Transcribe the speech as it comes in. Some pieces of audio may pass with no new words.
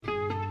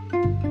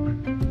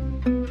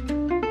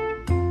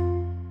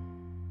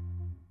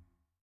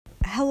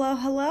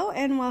Hello,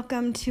 and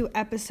welcome to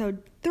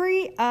episode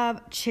 3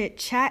 of Chit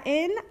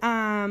Chattin'.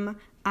 I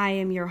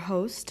am your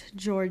host,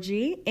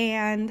 Georgie,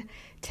 and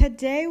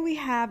today we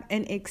have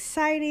an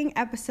exciting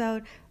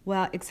episode.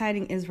 Well,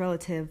 exciting is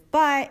relative,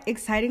 but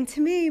exciting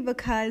to me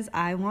because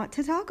I want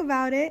to talk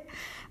about it.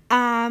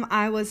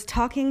 I was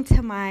talking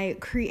to my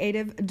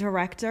creative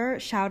director,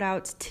 shout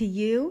out to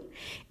you,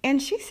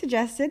 and she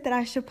suggested that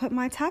I should put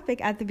my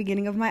topic at the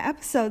beginning of my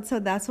episode. So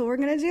that's what we're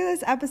going to do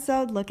this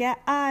episode. Look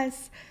at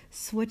us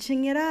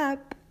switching it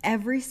up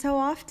every so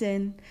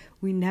often.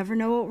 We never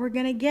know what we're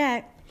going to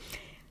get.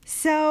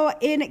 So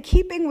in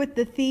keeping with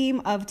the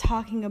theme of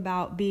talking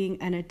about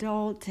being an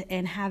adult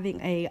and having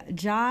a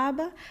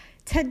job,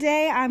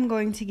 today I'm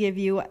going to give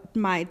you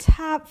my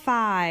top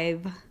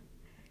 5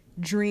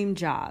 dream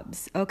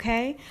jobs,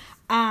 okay?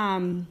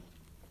 Some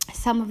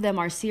of them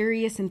are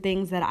serious and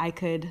things that I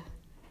could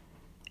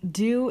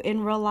do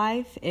in real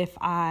life if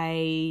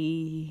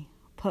I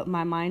put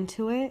my mind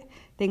to it.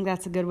 I think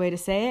that's a good way to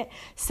say it.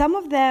 Some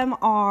of them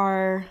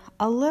are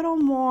a little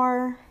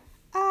more,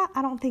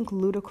 I don't think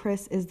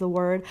ludicrous is the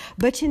word,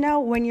 but you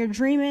know, when you're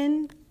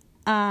dreaming,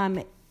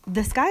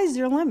 the sky's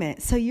your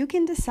limit. So you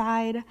can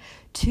decide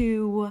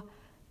to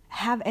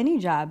have any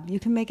job.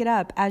 You can make it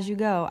up as you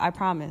go, I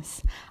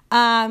promise.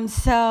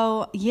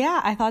 So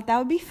yeah, I thought that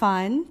would be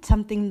fun,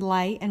 something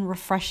light and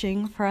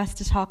refreshing for us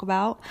to talk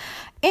about.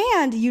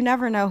 And you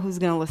never know who's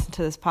going to listen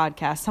to this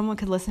podcast. Someone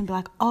could listen and be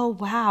like, oh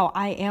wow,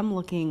 I am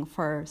looking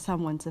for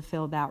someone to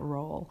fill that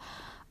role.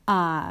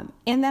 And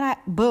then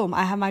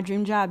I have my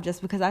dream job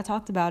just because I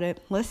talked about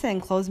it.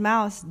 Listen, closed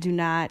mouths do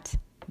not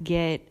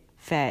get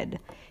fed.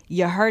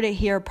 You heard it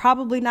here,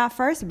 probably not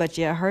first, but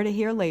you heard it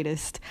here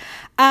latest.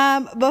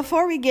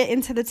 Before we get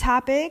into the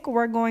topic,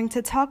 we're going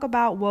to talk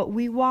about what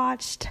we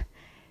watched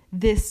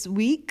this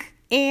week.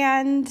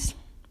 And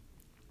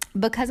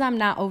because I'm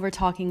not over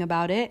talking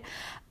about it,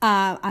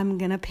 I'm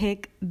going to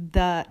pick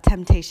the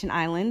Temptation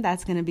Island.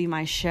 That's going to be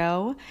my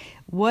show.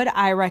 Would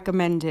I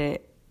recommend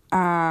it?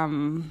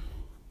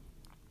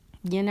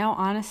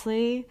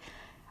 Honestly,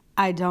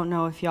 I don't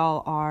know if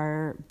y'all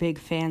are big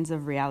fans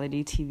of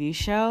reality TV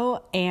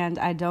show, and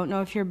I don't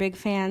know if you're big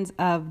fans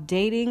of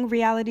dating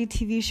reality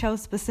TV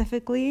shows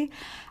specifically.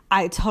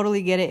 I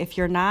totally get it if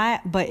you're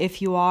not, but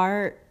if you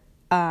are,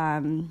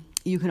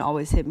 you can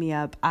always hit me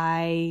up.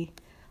 I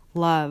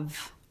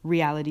love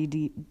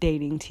reality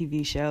dating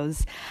TV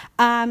shows.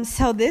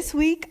 So this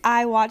week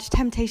I watched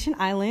Temptation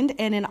Island,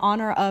 and in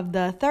honor of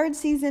the 3rd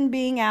season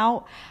being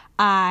out,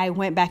 I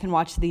went back and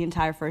watched the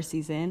entire 1st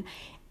season.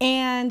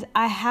 And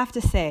I have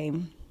to say,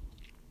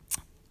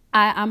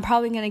 I'm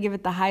probably going to give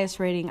it the highest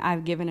rating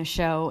I've given a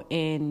show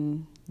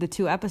in the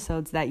 2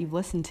 episodes that you've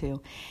listened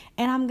to.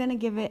 And I'm going to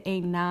give it a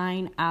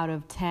 9 out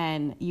of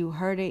 10. You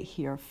heard it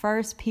here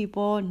first,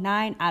 people.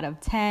 9 out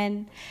of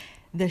 10.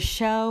 The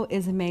show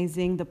is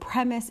amazing. The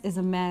premise is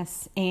a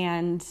mess.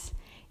 And,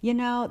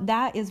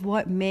 that is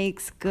what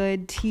makes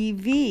good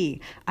TV.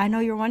 I know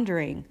you're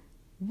wondering,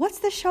 what's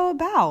the show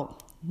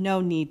about?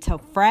 No need to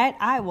fret.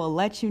 I will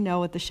let you know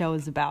what the show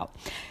is about.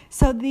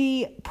 So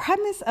the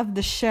premise of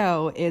the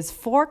show is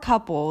 4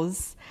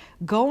 couples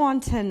go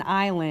onto an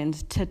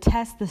island to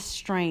test the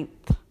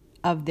strength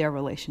of their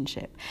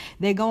relationship.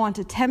 They go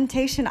onto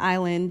Temptation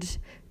Island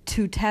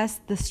to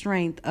test the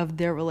strength of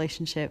their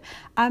relationship.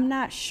 I'm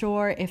not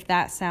sure if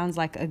that sounds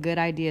like a good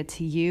idea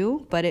to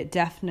you, but it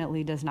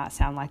definitely does not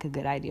sound like a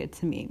good idea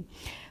to me.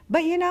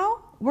 But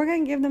we're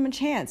going to give them a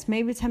chance.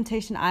 Maybe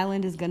Temptation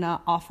Island is going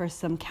to offer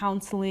some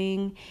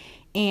counseling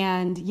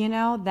and,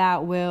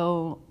 that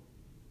will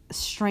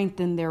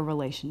strengthen their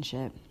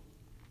relationship.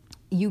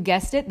 You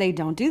guessed it, they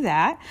don't do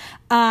that.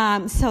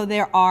 So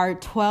there are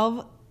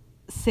 12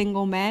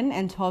 single men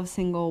and 12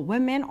 single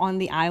women on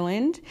the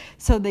island.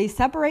 So they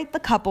separate the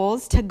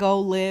couples to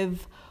go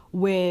live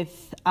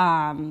with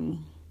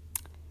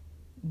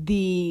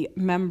the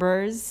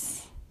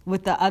members,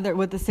 with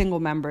the single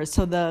members.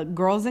 So the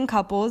girls and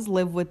couples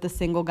live with the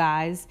single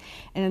guys,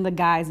 and then the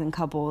guys and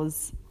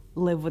couples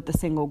live with the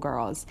single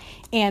girls.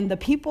 And the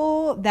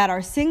people that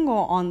are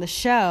single on the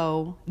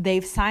show,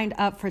 they've signed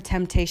up for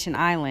Temptation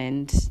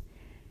Island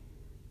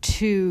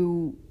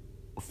to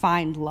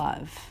find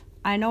love.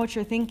 I know what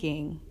you're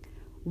thinking.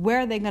 Where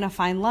are they going to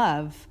find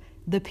love?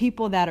 The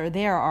people that are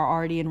there are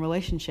already in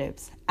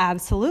relationships.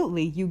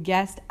 Absolutely. You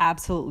guessed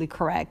absolutely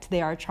correct.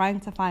 They are trying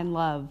to find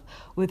love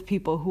with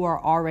people who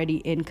are already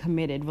in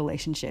committed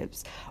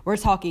relationships. We're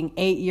talking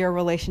 8-year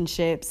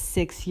relationships,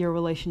 6-year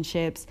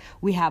relationships.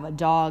 We have a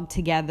dog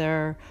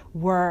together.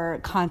 We're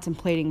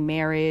contemplating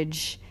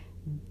marriage,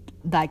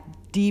 like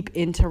deep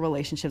into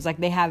relationships. Like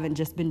they haven't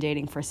just been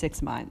dating for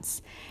 6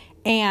 months.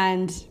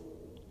 And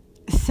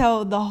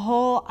so the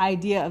whole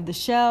idea of the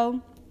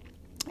show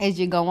is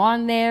you go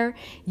on there,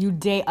 you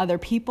date other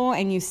people,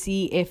 and you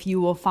see if you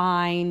will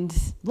find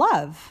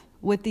love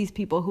with these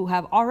people who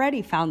have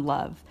already found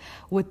love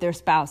with their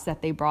spouse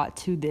that they brought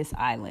to this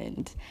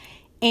island.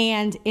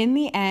 And in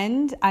the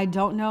end, I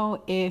don't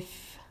know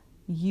if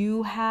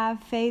you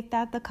have faith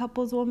that the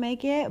couples will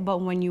make it. But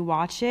when you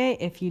watch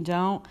it, if you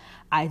don't,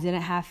 I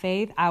didn't have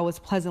faith. I was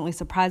pleasantly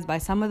surprised by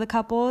some of the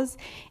couples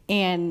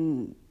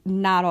and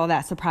not all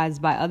that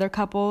surprised by other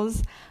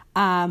couples,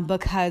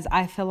 because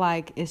I feel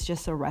like it's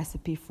just a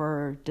recipe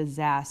for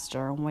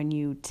disaster when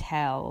you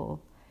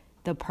tell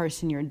the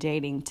person you're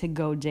dating to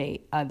go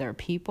date other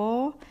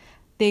people.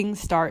 Things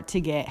start to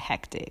get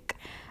hectic.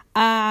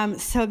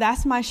 So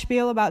that's my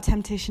spiel about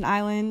Temptation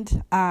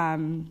Island.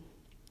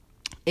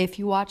 If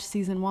you watch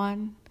season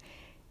 1,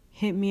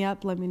 hit me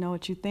up. Let me know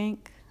what you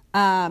think.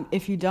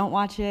 If you don't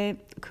watch it,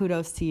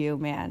 kudos to you,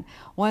 man.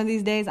 One of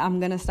these days, I'm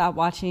going to stop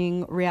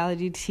watching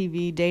reality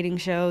TV dating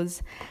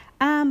shows.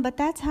 But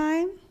that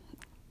time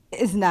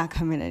is not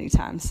coming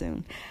anytime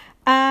soon.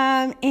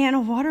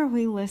 And what are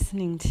we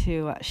listening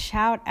to?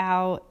 Shout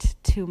out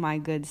to my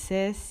good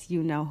sis.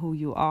 You know who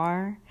you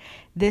are.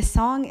 This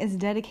song is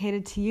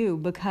dedicated to you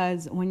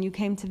because when you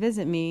came to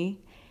visit me,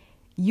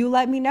 you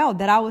let me know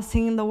that I was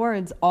singing the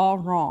words all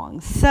wrong.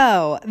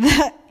 So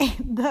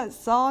the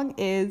song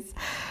is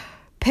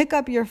Pick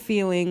Up Your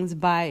Feelings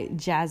by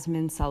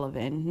Jazmine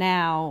Sullivan.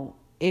 Now,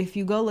 if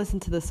you go listen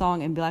to the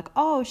song and be like,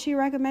 oh, she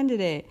recommended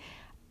it,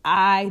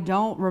 I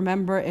don't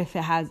remember if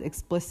it has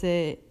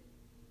explicit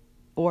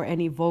or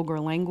any vulgar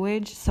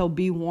language, so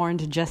be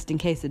warned just in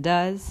case it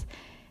does.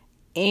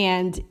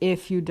 And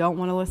if you don't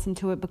want to listen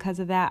to it because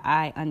of that,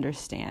 I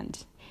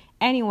understand.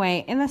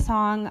 Anyway, in the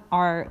song,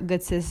 our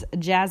good sis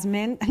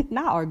Jazmine,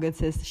 not our good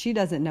sis, she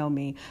doesn't know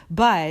me,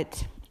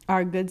 but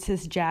our good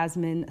sis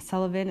Jazmine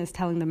Sullivan is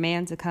telling the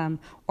man to come,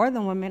 or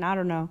the woman, I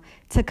don't know,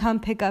 to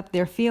come pick up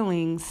their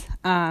feelings.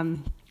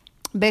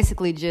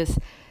 Basically just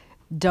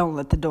don't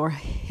let the door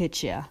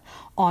hit you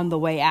on the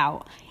way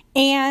out.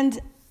 And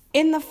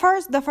in the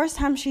first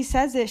time she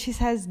says it, she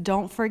says,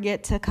 don't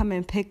forget to come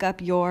and pick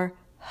up your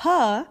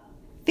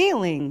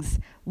feelings.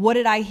 What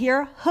did I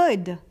hear?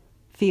 Hood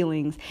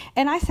feelings.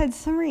 And I said,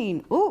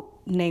 Serene, ooh,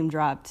 name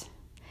dropped.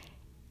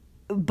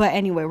 But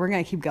anyway, we're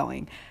going to keep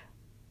going.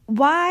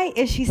 Why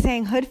is she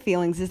saying hood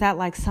feelings? Is that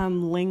like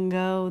some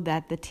lingo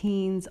that the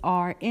teens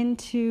are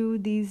into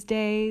these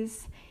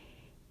days?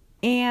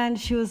 And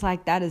she was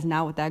like, that is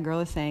not what that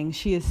girl is saying.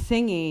 She is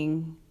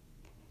singing,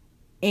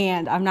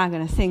 and I'm not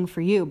going to sing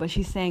for you, but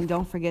she's saying,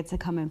 don't forget to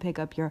come and pick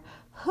up your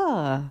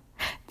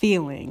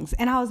feelings.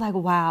 And I was like,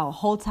 wow,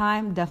 whole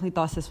time, definitely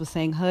thought sis was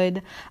saying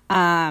hood.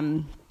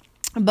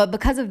 But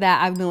because of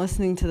that, I've been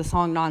listening to the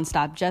song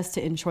nonstop just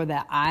to ensure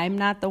that I'm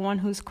not the one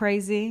who's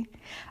crazy.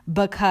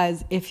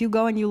 Because if you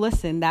go and you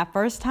listen, that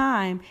first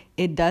time,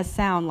 it does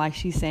sound like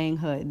she's saying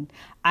hood.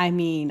 I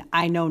mean,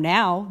 I know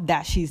now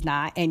that she's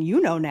not, and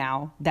you know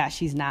now that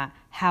she's not.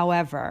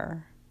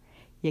 However,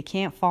 you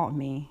can't fault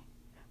me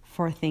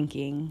for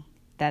thinking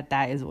that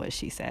that is what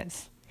she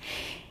says.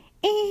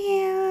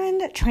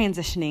 And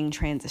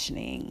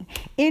transitioning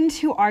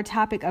into our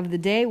topic of the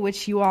day,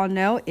 which you all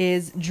know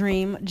is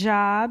dream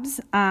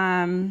jobs.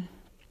 We're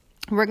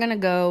going to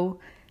go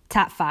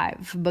top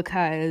 5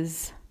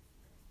 because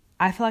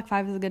I feel like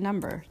 5 is a good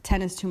number.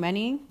 10 is too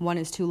many. 1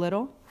 is too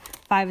little.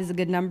 5 is a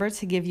good number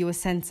to give you a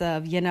sense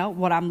of,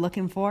 what I'm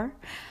looking for.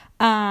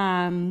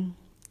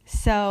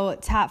 So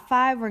top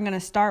 5, we're going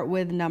to start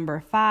with number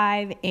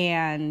 5,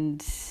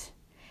 and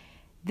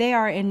they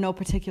are in no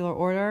particular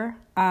order.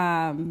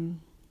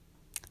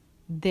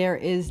 There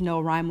is no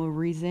rhyme or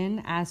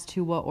reason as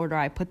to what order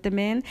I put them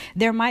in.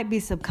 There might be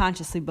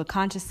subconsciously, but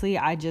consciously,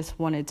 I just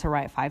wanted to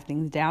write 5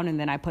 things down, and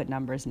then I put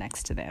numbers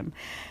next to them.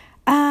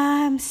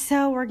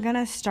 So we're going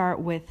to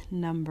start with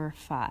number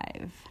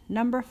 5.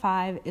 Number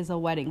 5 is a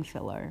wedding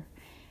filler.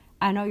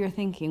 I know you're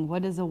thinking,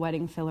 what does a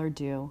wedding filler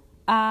do?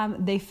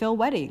 They fill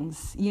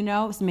weddings,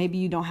 so maybe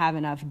you don't have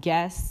enough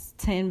guests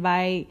to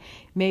invite.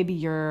 Maybe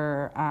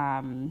your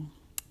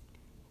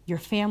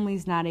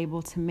family's not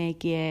able to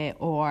make it,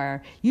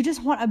 or you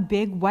just want a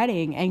big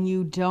wedding and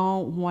you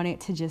don't want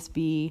it to just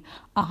be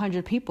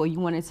 100 people. You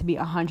want it to be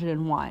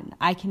 101.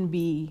 I can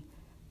be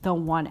the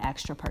one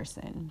extra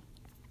person.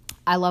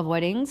 I love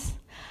weddings.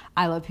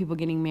 I love people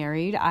getting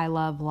married. I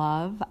love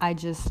love. I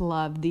just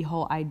love the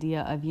whole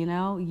idea of,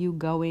 you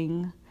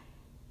going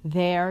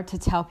there to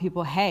tell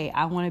people, hey,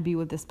 I want to be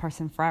with this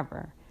person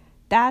forever.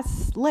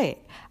 That's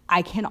lit.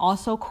 I can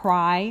also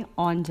cry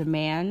on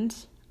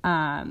demand.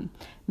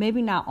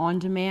 Maybe not on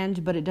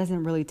demand, but it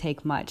doesn't really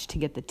take much to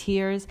get the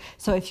tears.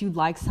 So if you'd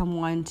like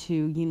someone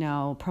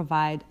to,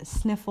 provide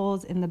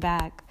sniffles in the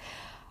back,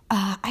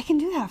 I can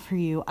do that for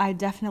you. I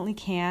definitely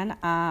can.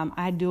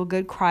 I do a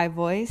good cry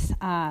voice.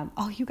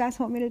 You guys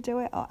want me to do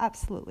it? Oh,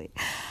 absolutely.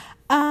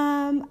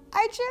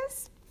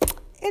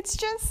 It's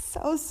just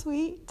so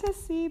sweet to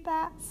see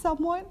that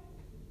someone,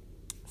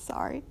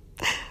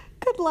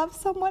 could love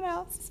someone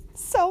else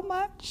so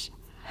much.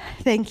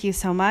 Thank you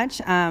so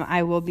much.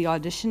 I will be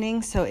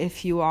auditioning, so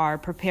if you are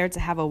prepared to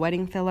have a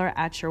wedding filler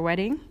at your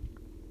wedding,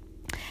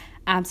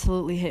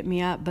 absolutely hit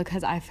me up,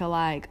 because I feel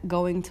like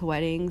going to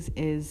weddings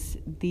is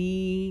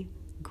the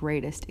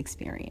greatest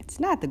experience.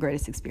 Not the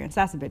greatest experience,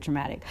 that's a bit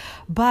dramatic,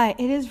 but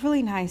it is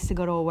really nice to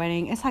go to a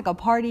wedding. It's like a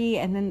party,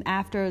 and then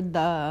after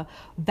the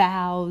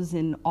vows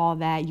and all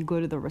that, you go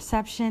to the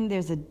reception.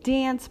 There's a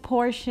dance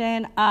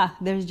portion.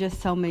 There's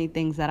just so many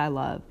things that I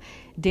love.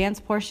 Dance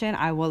portion,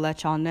 I will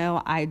let y'all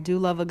know, I do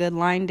love a good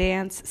line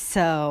dance.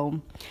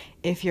 So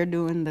if you're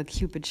doing the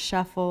Cupid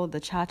shuffle, the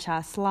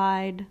cha-cha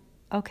slide,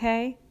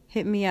 okay,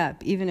 hit me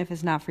up. Even if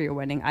it's not for your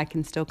wedding, I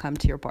can still come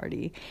to your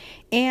party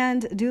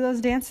and do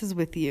those dances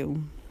with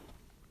you.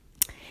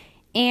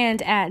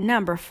 And at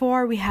number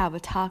 4, we have a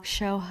talk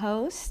show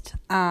host.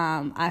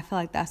 I feel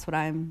like that's what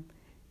I'm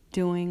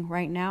doing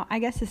right now. I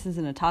guess this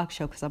isn't a talk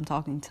show because I'm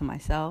talking to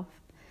myself.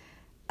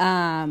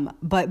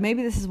 But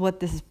maybe this is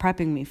what this is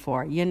prepping me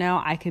for. You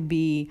know, I could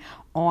be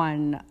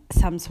on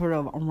some sort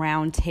of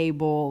round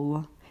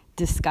table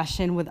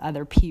discussion with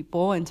other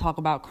people and talk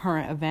about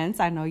current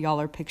events. I know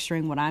y'all are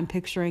picturing what I'm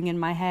picturing in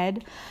my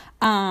head.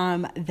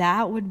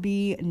 That would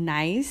be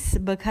nice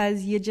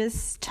because you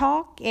just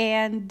talk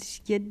and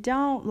you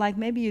don't, like,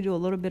 maybe you do a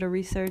little bit of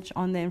research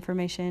on the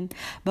information,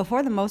 but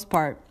for the most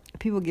part,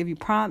 people give you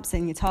prompts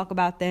and you talk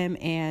about them.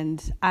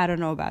 And I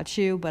don't know about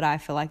you, but I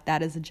feel like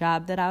that is a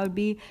job that I would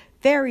be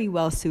very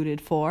well suited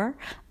for.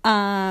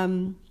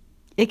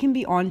 It can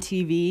be on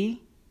TV,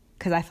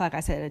 because I feel like I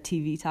said a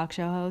TV talk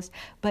show host.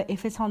 But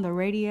if it's on the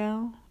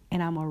radio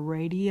and I'm a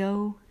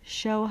radio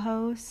show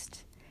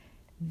host,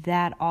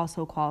 that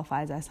also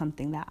qualifies as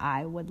something that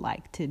I would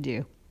like to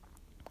do.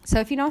 So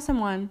if you know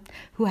someone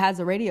who has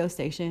a radio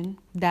station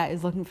that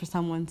is looking for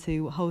someone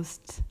to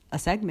host a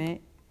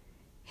segment,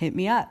 hit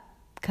me up.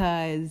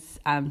 Because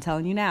I'm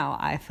telling you now,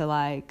 I feel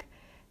like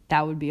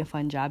that would be a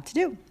fun job to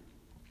do.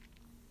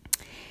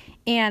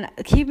 And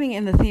keeping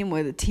in the theme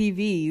with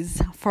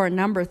TVs, for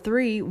number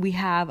 3, we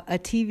have a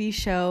TV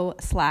show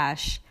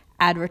 /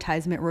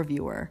 advertisement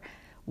reviewer.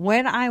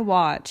 When I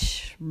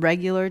watch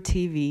regular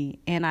TV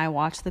and I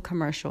watch the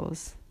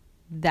commercials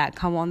that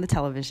come on the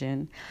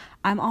television,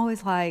 I'm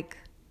always like,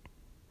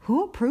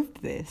 who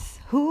approved this?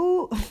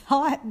 Who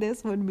thought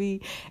this would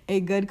be a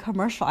good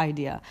commercial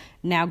idea?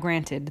 Now,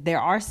 granted, there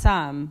are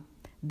some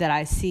that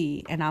I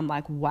see and I'm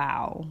like,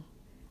 wow,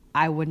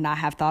 I would not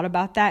have thought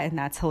about that, and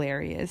that's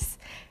hilarious.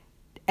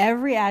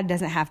 Every ad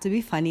doesn't have to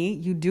be funny.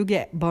 You do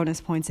get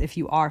bonus points if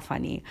you are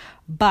funny.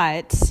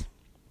 But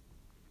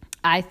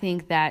I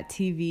think that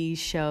TV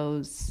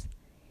shows,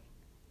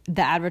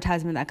 the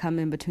advertisement that come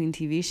in between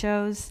TV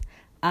shows,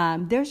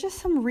 there's just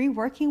some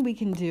reworking we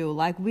can do.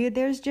 Like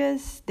there's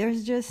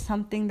just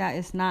something that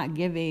is not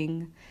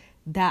giving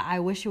that I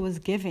wish it was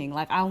giving.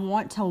 Like I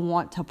want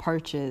to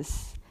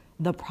purchase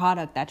the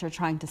product that you're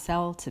trying to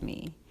sell to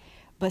me.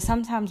 But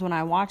sometimes when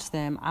I watch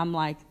them, I'm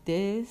like,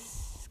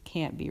 this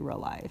can't be real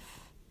life.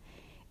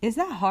 Is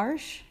that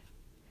harsh?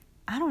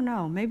 I don't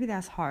know. Maybe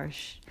that's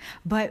harsh.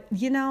 But,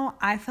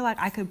 I feel like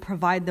I could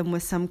provide them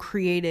with some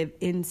creative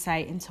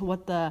insight into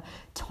what the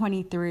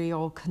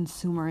 23-year-old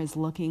consumer is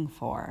looking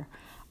for.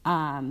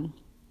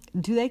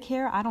 Do they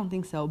care? I don't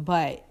think so.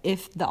 But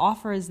if the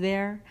offer is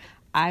there,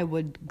 I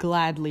would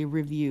gladly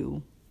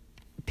review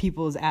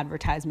people's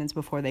advertisements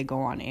before they go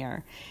on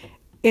air.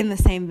 In the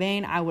same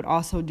vein, I would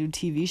also do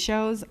TV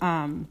shows.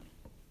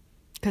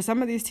 Because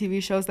some of these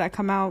TV shows that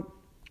come out,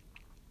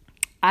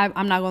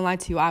 I'm not going to lie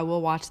to you, I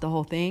will watch the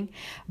whole thing,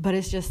 but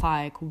it's just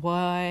like,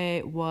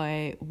 what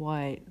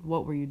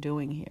were you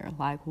doing here?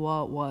 Like,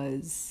 what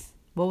was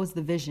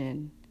the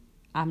vision?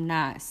 I'm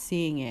not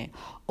seeing it.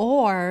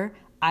 Or,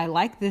 I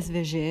like this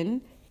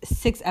vision,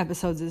 6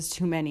 episodes is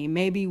too many.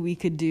 Maybe we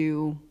could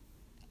do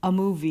a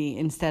movie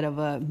instead of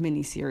a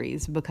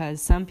miniseries,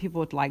 because some people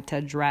would like to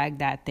drag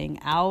that thing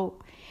out.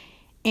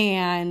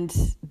 And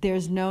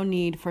there's no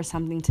need for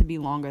something to be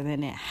longer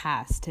than it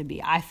has to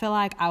be. I feel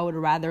like I would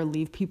rather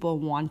leave people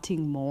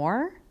wanting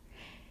more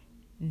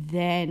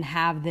than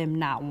have them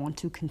not want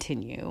to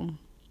continue.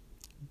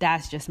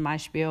 That's just my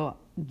spiel.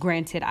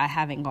 Granted, I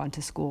haven't gone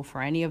to school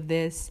for any of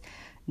this,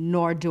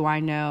 nor do I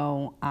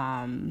know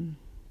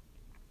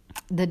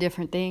the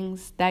different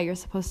things that you're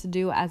supposed to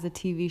do as a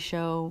TV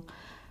show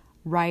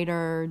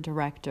writer,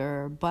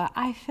 director. But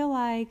I feel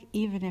like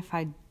even if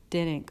I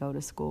didn't go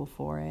to school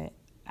for it,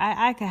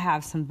 I could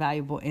have some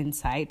valuable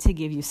insight to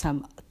give you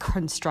some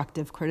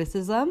constructive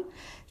criticism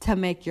to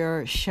make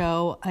your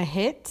show a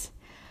hit.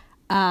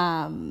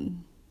 I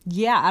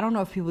don't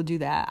know if people do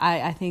that.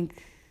 I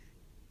think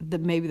that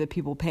maybe the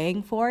people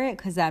paying for it,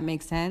 because that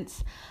makes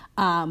sense.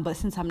 But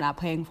since I'm not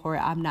paying for it,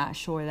 I'm not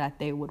sure that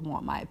they would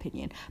want my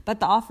opinion. But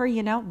the offer,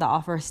 the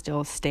offer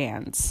still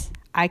stands.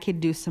 I could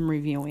do some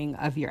reviewing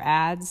of your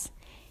ads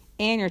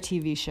and your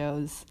TV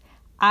shows.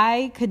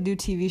 I could do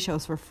TV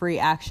shows for free,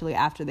 actually,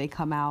 after they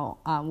come out,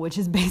 which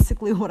is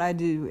basically what I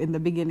do in the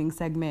beginning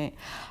segment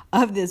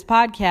of this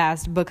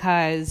podcast,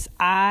 because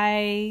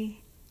I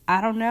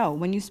don't know.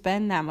 When you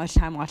spend that much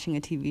time watching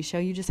a TV show,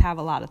 you just have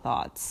a lot of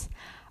thoughts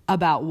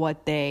about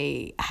what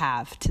they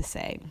have to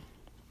say.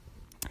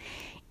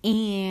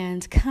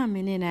 And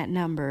coming in at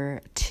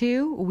number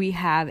 2, we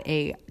have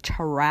a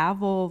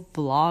travel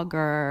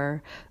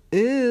vlogger.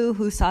 Ooh,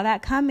 who saw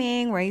that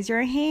coming? Raise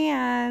your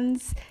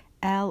hands.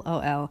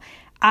 LOL.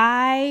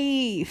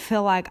 I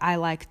feel like I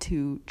like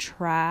to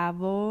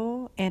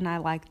travel and I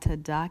like to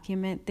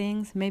document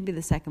things. Maybe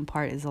the second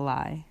part is a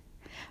lie.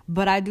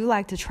 But I do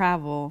like to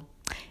travel.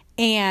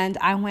 And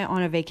I went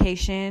on a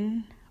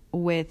vacation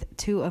with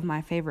two of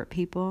my favorite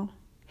people.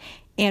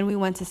 And we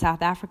went to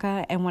South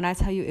Africa. And when I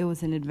tell you it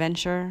was an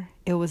adventure,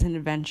 it was an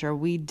adventure.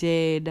 We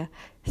did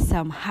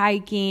some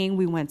hiking.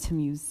 We went to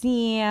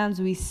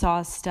museums. We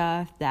saw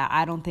stuff that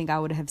I don't think I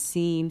would have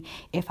seen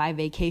if I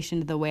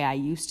vacationed the way I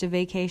used to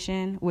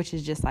vacation, which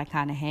is just like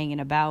kind of hanging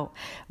about.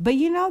 But,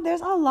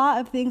 there's a lot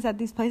of things that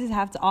these places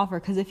have to offer.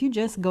 Because if you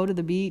just go to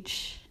the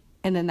beach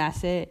and then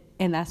that's it,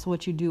 and that's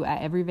what you do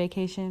at every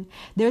vacation,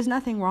 there's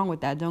nothing wrong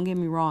with that. Don't get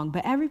me wrong.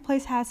 But every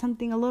place has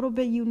something a little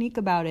bit unique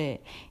about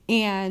it.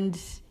 And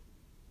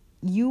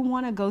you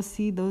want to go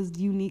see those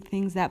unique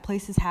things that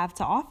places have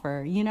to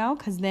offer,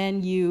 because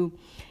then you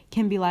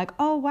can be like,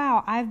 oh,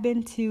 wow, I've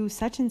been to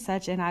such and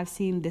such and I've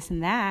seen this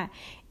and that.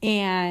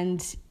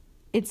 And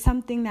it's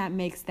something that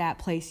makes that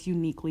place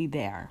uniquely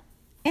there.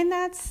 And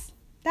that's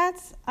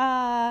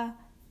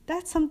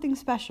something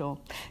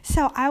special.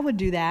 So I would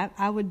do that.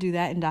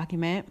 And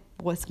document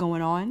what's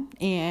going on.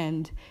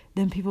 And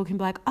then people can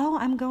be like, oh,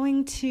 I'm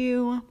going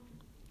to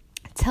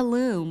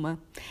Tulum.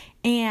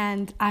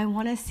 And I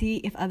want to see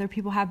if other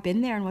people have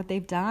been there and what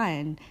they've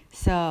done.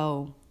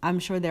 So I'm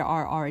sure there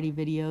are already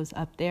videos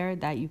up there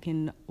that you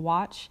can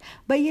watch.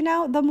 But,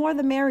 the more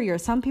the merrier.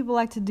 Some people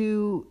like to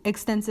do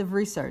extensive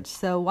research.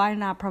 So why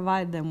not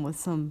provide them with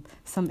some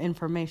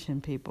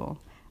information,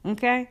 people?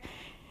 Okay?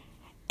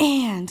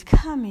 And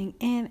coming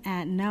in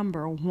at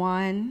number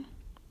 1,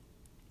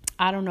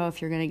 I don't know if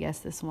you're going to guess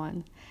this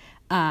one.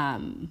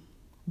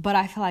 But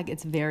I feel like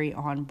it's very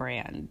on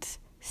brand.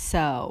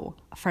 So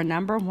for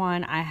number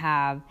 1, I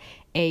have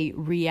a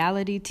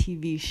reality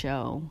TV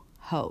show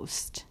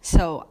host.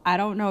 So I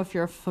don't know if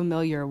you're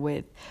familiar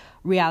with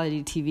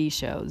reality TV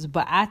shows,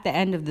 but at the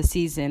end of the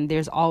season,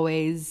 there's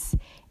always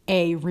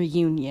a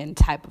reunion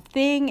type of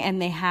thing,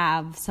 and they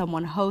have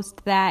someone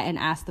host that and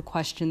ask the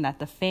question that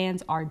the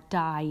fans are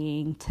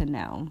dying to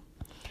know.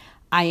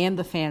 I am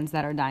the fans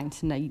that are dying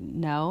to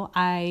know.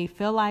 I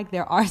feel like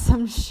there are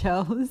some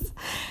shows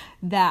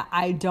that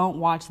I don't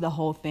watch the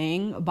whole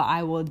thing, but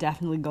I will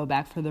definitely go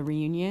back for the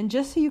reunion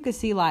just so you can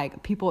see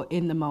like people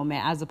in the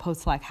moment as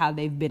opposed to like how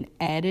they've been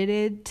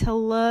edited to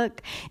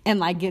look, and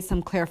like get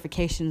some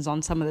clarifications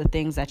on some of the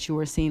things that you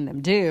were seeing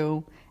them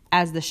do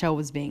as the show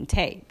was being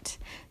taped.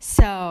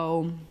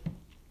 So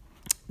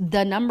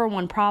the number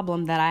one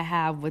problem that I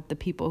have with the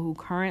people who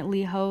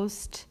currently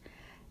host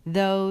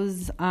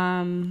those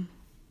I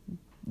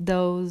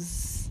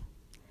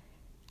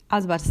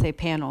was about to say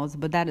panels,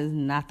 but that is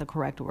not the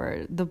correct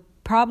word. The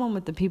problem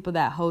with the people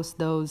that host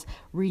those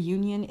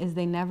reunion is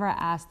they never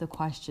ask the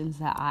questions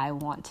that I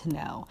want to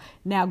know.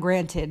 Now,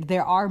 granted,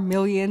 there are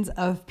millions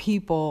of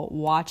people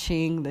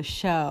watching the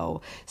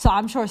show, so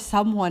I'm sure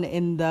someone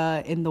in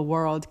the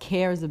world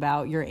cares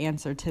about your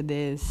answer to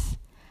this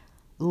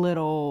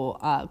little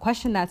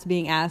question that's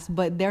being asked,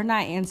 but they're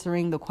not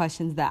answering the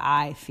questions that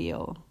I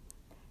feel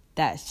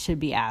that should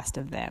be asked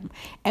of them.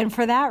 And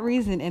for that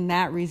reason and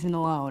that reason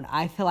alone,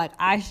 I feel like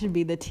I should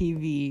be the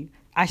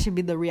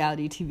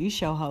reality TV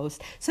show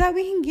host so that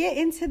we can get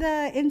into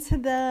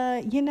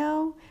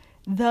the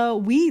the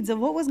weeds of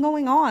what was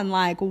going on.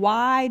 Like,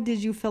 why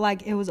did you feel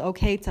like it was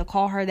okay to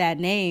call her that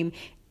name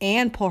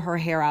and pull her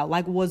hair out?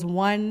 Like, was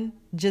one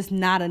just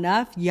not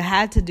enough? You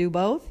had to do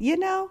both,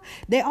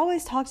 They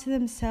always talk to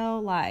them so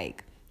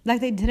like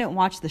they didn't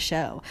watch the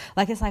show.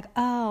 Like, it's like,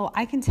 oh,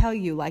 I can tell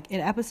you, like, in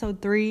episode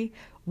 3,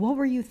 what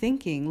were you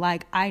thinking?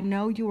 Like, I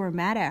know you were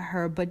mad at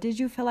her, but did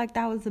you feel like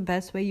that was the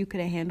best way you could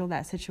have handled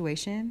that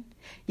situation?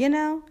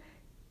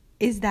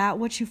 Is that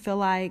what you feel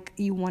like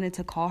you wanted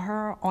to call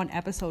her on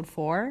episode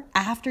 4?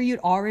 After you'd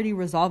already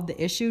resolved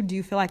the issue, do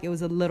you feel like it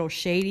was a little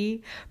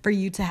shady for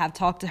you to have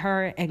talked to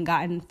her and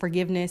gotten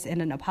forgiveness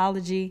and an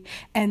apology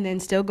and then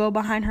still go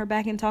behind her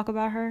back and talk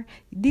about her?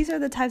 These are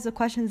the types of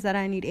questions that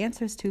I need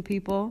answers to,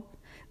 people.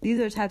 These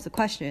are the types of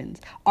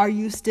questions. Are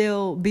you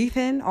still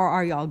beefing or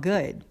are y'all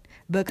good?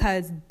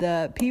 Because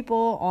the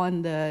people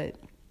on the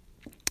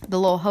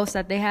little host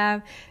that they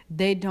have,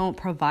 they don't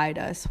provide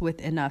us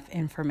with enough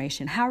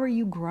information. How are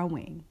you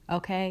growing,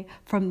 okay,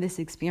 from this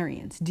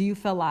experience? Do you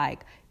feel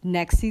like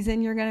next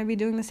season you're going to be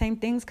doing the same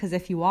things? Because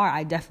if you are,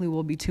 I definitely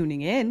will be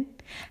tuning in.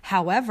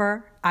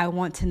 However, I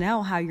want to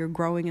know how you're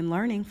growing and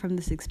learning from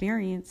this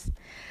experience.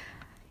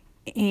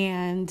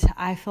 And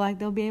I feel like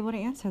they'll be able to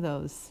answer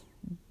those.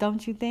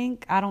 Don't you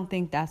think? I don't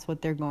think that's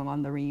what they're going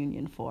on the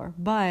reunion for.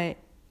 But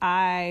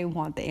I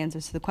want the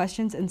answers to the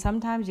questions. And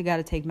sometimes you got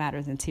to take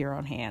matters into your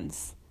own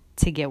hands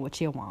to get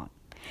what you want.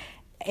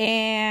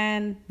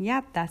 And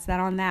yep, that's that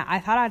on that. I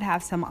thought I'd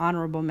have some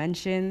honorable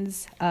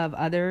mentions of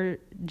other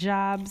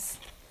jobs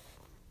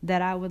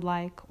that I would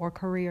like or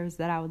careers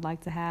that I would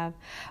like to have.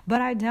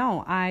 But I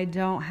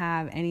don't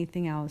have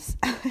anything else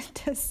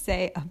to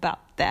say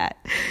about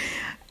that.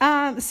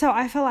 So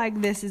I feel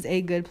like this is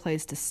a good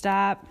place to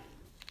stop.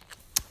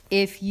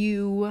 If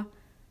you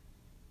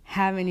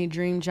have any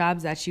dream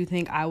jobs that you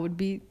think I would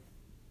be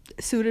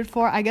suited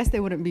for. I guess they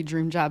wouldn't be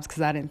dream jobs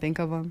because I didn't think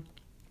of them.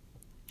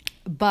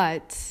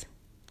 But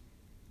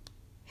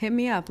hit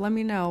me up. Let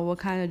me know what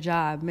kind of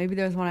job. Maybe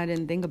there's one I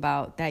didn't think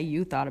about that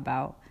you thought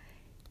about.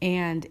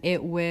 And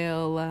it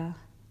will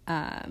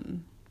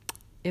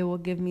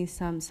give me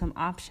some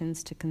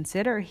options to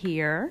consider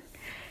here.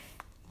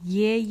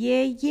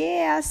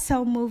 Yeah.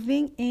 So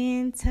moving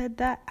into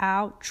the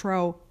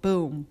outro.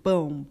 Boom,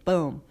 boom,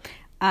 boom.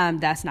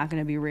 That's not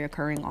going to be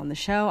reoccurring on the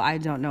show. I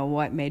don't know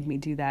what made me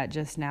do that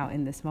just now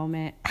in this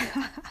moment.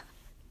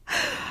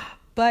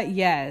 But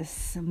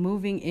yes,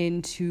 moving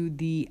into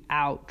the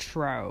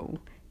outro.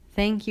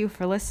 Thank you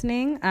for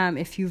listening.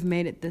 If you've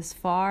made it this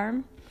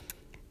far.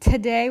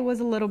 Today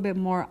was a little bit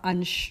more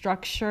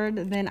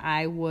unstructured than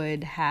I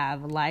would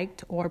have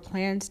liked or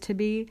planned to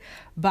be,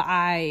 but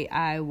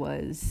I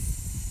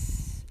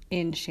was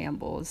in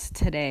shambles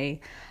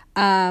today.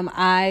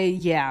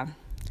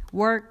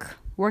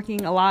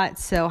 Working a lot,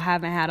 so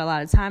haven't had a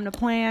lot of time to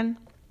plan.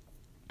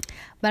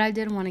 But I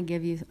did want to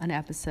give you an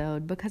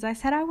episode because I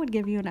said I would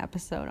give you an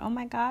episode. Oh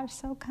my gosh,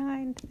 so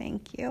kind.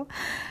 Thank you.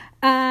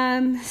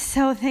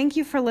 So thank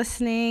you for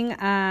listening.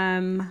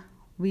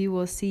 We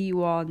will see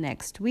you all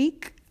next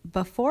week.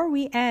 Before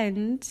we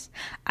end,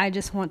 I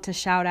just want to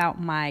shout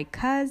out my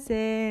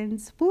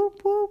cousins.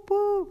 Whoop, whoop,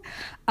 whoop.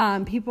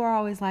 People are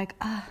always like,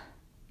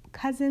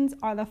 cousins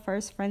are the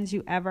first friends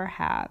you ever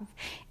have.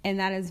 And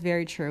that is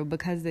very true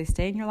because they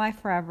stay in your life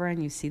forever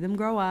and you see them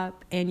grow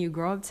up and you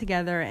grow up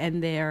together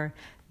and they're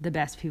the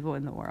best people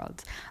in the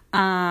world.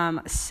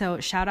 So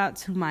shout out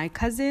to my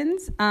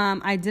cousins.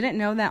 I didn't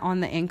know that on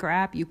the Anchor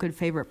app you could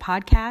favorite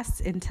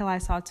podcasts until I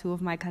saw two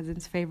of my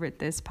cousins favorite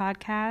this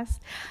podcast.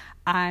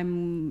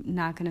 I'm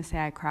not going to say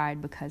I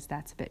cried because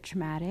that's a bit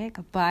traumatic,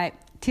 but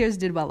tears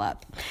did well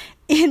up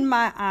in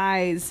my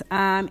eyes.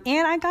 And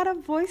I got a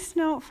voice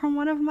note from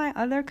one of my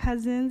other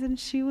cousins, and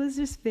she was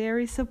just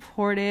very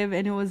supportive,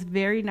 and it was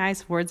very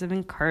nice words of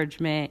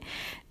encouragement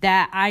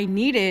that I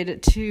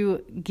needed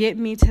to get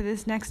me to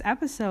this next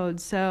episode.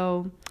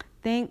 So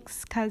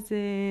thanks,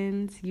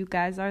 cousins. You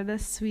guys are the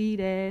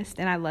sweetest,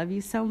 and I love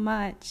you so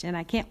much, and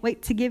I can't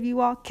wait to give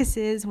you all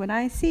kisses when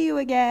I see you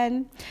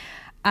again.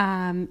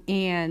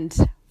 And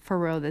for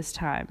real this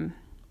time,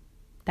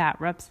 that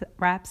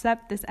wraps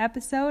up this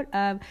episode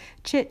of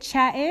Chit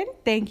Chatting.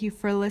 Thank you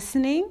for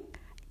listening,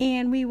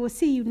 and we will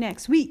see you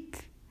next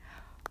week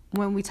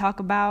when we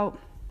talk about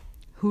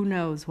who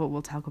knows what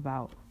we'll talk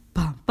about.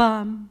 Bum,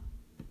 bum.